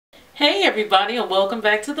Hey everybody, and welcome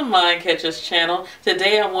back to the Mind Catchers channel.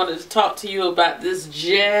 Today I wanted to talk to you about this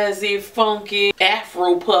jazzy, funky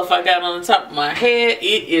Afro puff I got on the top of my head.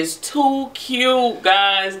 It is too cute,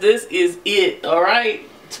 guys. This is it, alright?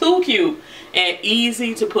 Too cute and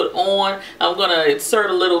easy to put on. I'm going to insert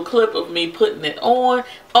a little clip of me putting it on.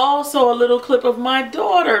 Also a little clip of my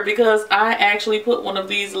daughter, because I actually put one of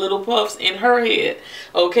these little puffs in her head.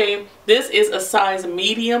 Okay, this is a size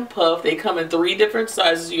medium puff. They come in 3 different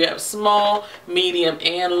sizes. You have small, medium,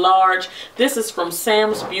 and large. This is from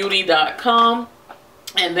samsbeauty.com.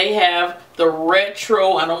 And they have the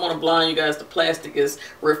retro, I don't want to blind you guys, the plastic is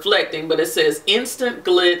reflecting, but it says Instant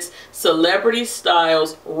Glitz Celebrity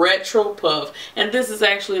Styles Retro Puff. And this is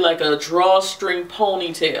actually like a drawstring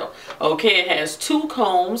ponytail. Okay, it has 2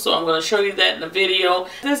 combs, so I'm going to show you that in the video.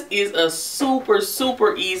 This is a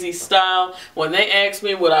super easy style. When they asked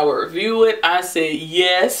me would I review it, I said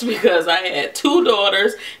yes, because I had 2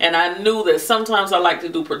 daughters and I knew that sometimes I like to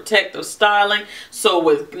do protective styling. So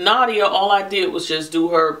with Nadia, all I did was just do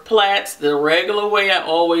her plaits the regular way I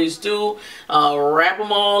always do. Wrap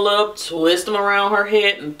them all up, twist them around her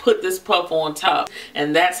head, and put this puff on top.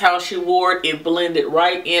 And that's how she wore it. It blended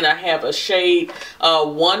right in. I have a shade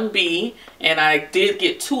 1B, and I did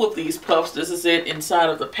get 2 of these puffs. This is it inside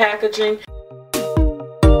of the packaging.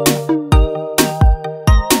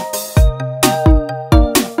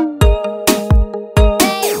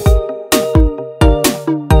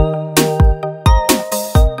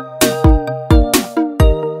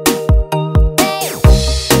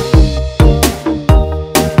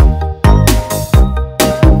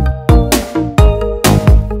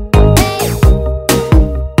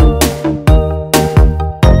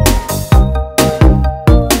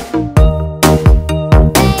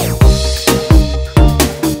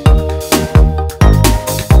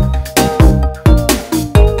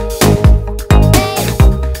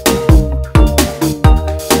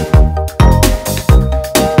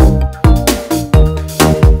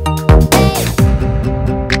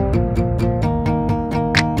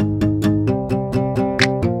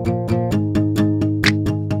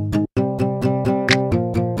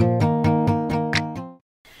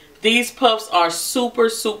 These puffs are super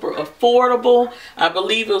affordable. I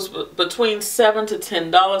believe it was between $7 to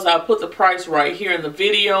 $10. I'll put the price right here in the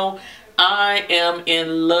video. I am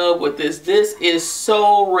in love with this. This is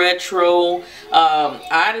so retro.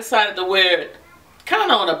 I decided to wear it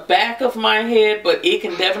kind of on the back of my head, but it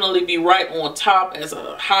can definitely be right on top as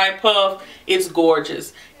a high puff. It's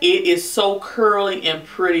gorgeous. It is so curly and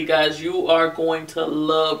pretty, guys. You are going to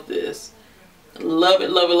love this. Love it,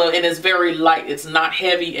 love it, love it. And it's very light. It's not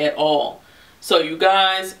heavy at all. So you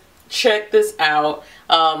guys, check this out.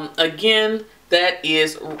 Again, that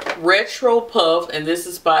is Retro Puff, and this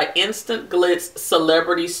is by Instant Glitz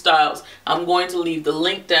Celebrity Styles. I'm going to leave the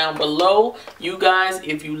link down below. You guys,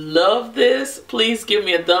 if you love this, please give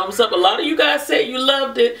me a thumbs up. A lot of you guys said you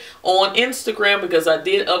loved it on Instagram, because I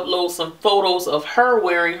did upload some photos of her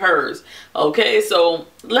wearing hers. Okay, so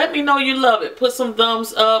let me know you love it. Put some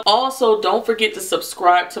thumbs up. Also, don't forget to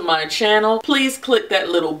subscribe to my channel. Please click that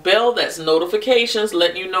little bell. That's notifications,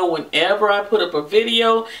 letting you know whenever I put up a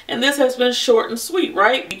video. And this has been short and sweet,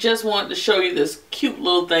 right? We just wanted to show you this cute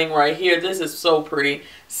little thing right here. This is so pretty.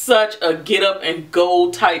 Such a get up and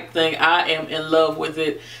go type thing. I am in love with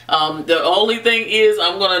it. The only thing is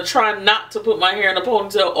I'm going to try not to put my hair in a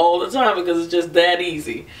ponytail all the time, because it's just that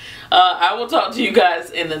easy. I will talk to you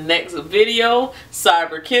guys in the next video.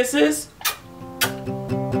 Cyber kisses.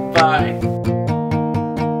 Bye.